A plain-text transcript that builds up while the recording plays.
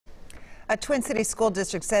A Twin Cities school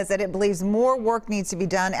district says that it believes more work needs to be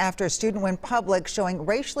done after a student went public showing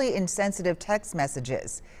racially insensitive text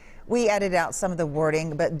messages. We edited out some of the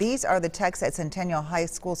wording, but these are the texts that Centennial High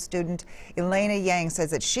School student Elena Yang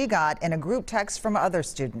says that she got in a group text from other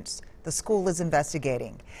students. The school is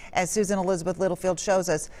investigating. As Susan Elizabeth Littlefield shows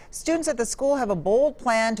us, students at the school have a bold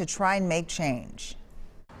plan to try and make change.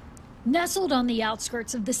 Nestled on the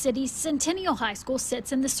outskirts of the city, Centennial High School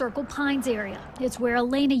sits in the Circle Pines area. It's where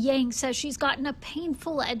Elena Yang says she's gotten a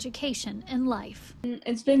painful education in life.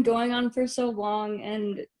 It's been going on for so long,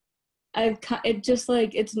 and I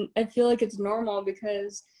feel like it's normal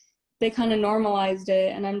because they kind of normalized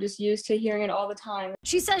it, and I'm just used to hearing it all the time.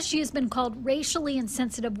 She says she has been called racially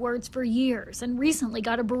insensitive words for years and recently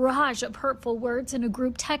got a barrage of hurtful words in a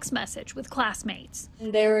group text message with classmates.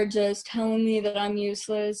 And they were just telling me that I'm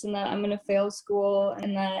useless and that I'm going to fail school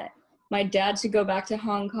and that my dad should go back to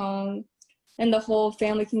Hong Kong and the whole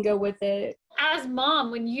family can go with it. As mom,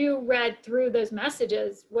 when you read through those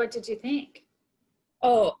messages, what did you think?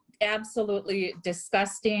 Oh, absolutely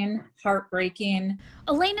disgusting, heartbreaking.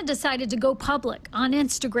 Elena decided to go public on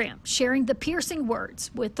Instagram, sharing the piercing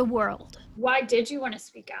words with the world. Why did you want to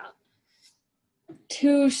speak out?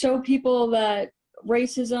 To show people that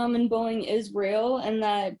racism and bullying is real and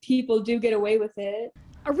that people do get away with it.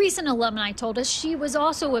 A recent alumni told us she was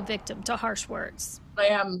also a victim to harsh words. I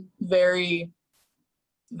am very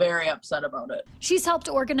upset about it. She's helped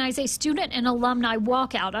organize a student and alumni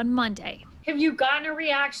walkout on Monday. Have you gotten a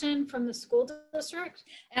reaction from the school district?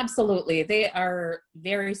 Absolutely. They are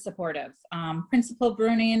very supportive. Principal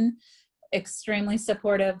Bruning, extremely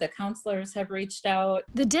supportive. The counselors have reached out.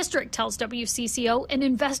 The district tells WCCO an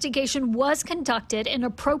investigation was conducted and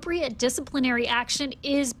appropriate disciplinary action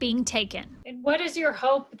is being taken. And what is your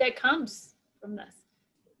hope that comes from this?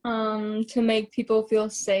 To make people feel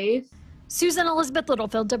safe. Susan Elizabeth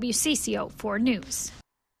Littlefield, WCCO 4 News.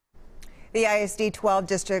 The ISD 12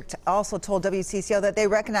 district also told WCCO that they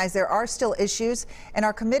recognize there are still issues and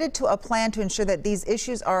are committed to a plan to ensure that these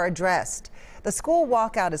issues are addressed. The school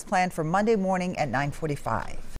walkout is planned for Monday morning at 9:45.